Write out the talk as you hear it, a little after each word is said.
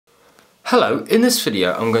Hello, in this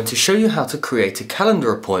video I'm going to show you how to create a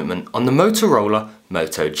calendar appointment on the Motorola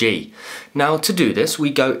Moto G. Now to do this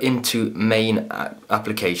we go into main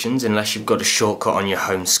applications, unless you've got a shortcut on your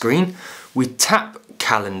home screen. We tap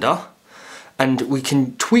calendar and we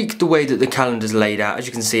can tweak the way that the calendar is laid out. As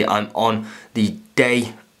you can see, I'm on the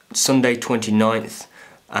day Sunday 29th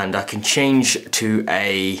and I can change to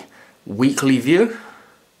a weekly view,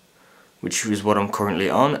 which is what I'm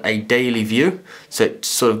currently on, a daily view, so it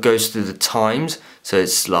sort of goes through the times. So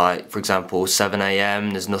it's like, for example, 7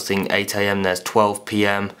 AM, there's nothing, 8 AM, there's 12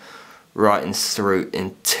 PM, right and through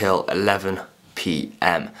until 11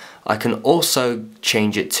 PM. I can also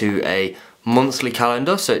change it to a monthly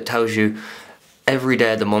calendar, so it tells you every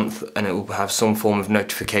day of the month and it will have some form of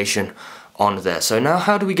notification on there. So now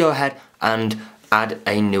how do we go ahead and add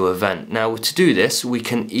a new event? Now to do this, we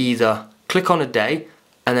can either click on a day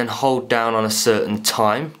and then hold down on a certain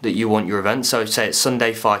time that you want your event. So say it's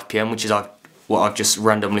Sunday 5 PM, which is what I've just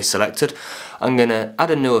randomly selected. I'm going to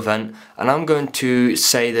add a new event and I'm going to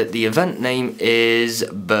say that the event name is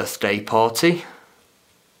birthday party.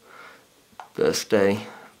 Birthday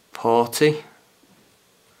party.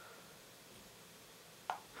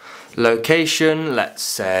 Location, let's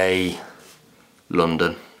say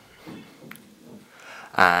London.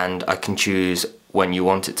 And I can choose when you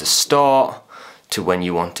want it to start to when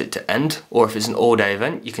you want it to end, or if it's an all-day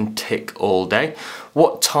event you can tick all day.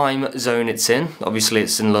 What time zone it's in, obviously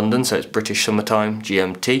it's in London, so it's British summertime,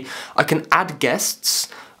 GMT. I can add guests,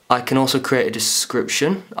 I can also create a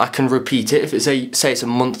description, I can repeat it. If it's say it's a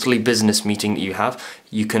monthly business meeting that you have,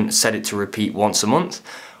 you can set it to repeat once a month.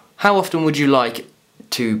 How often would you like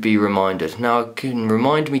to be reminded? Now it can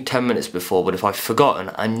remind me 10 minutes before, but if I've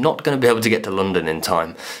forgotten, I'm not going to be able to get to London in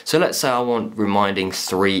time. So let's say I want reminding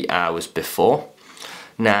 3 hours before.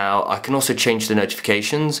 Now I can also change the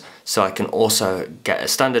notifications, so I can also get a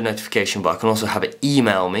standard notification, but I can also have it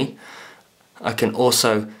email me. I can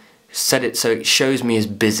also set it so it shows me as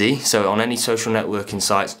busy, so on any social networking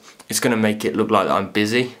sites it's going to make it look like I'm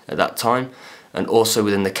busy at that time, and also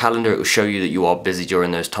within the calendar it will show you that you are busy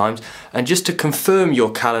during those times. And just to confirm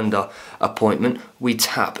your calendar appointment, we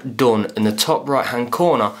tap done in the top right hand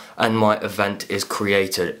corner and my event is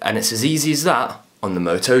created, and it's as easy as that on the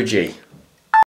Moto G.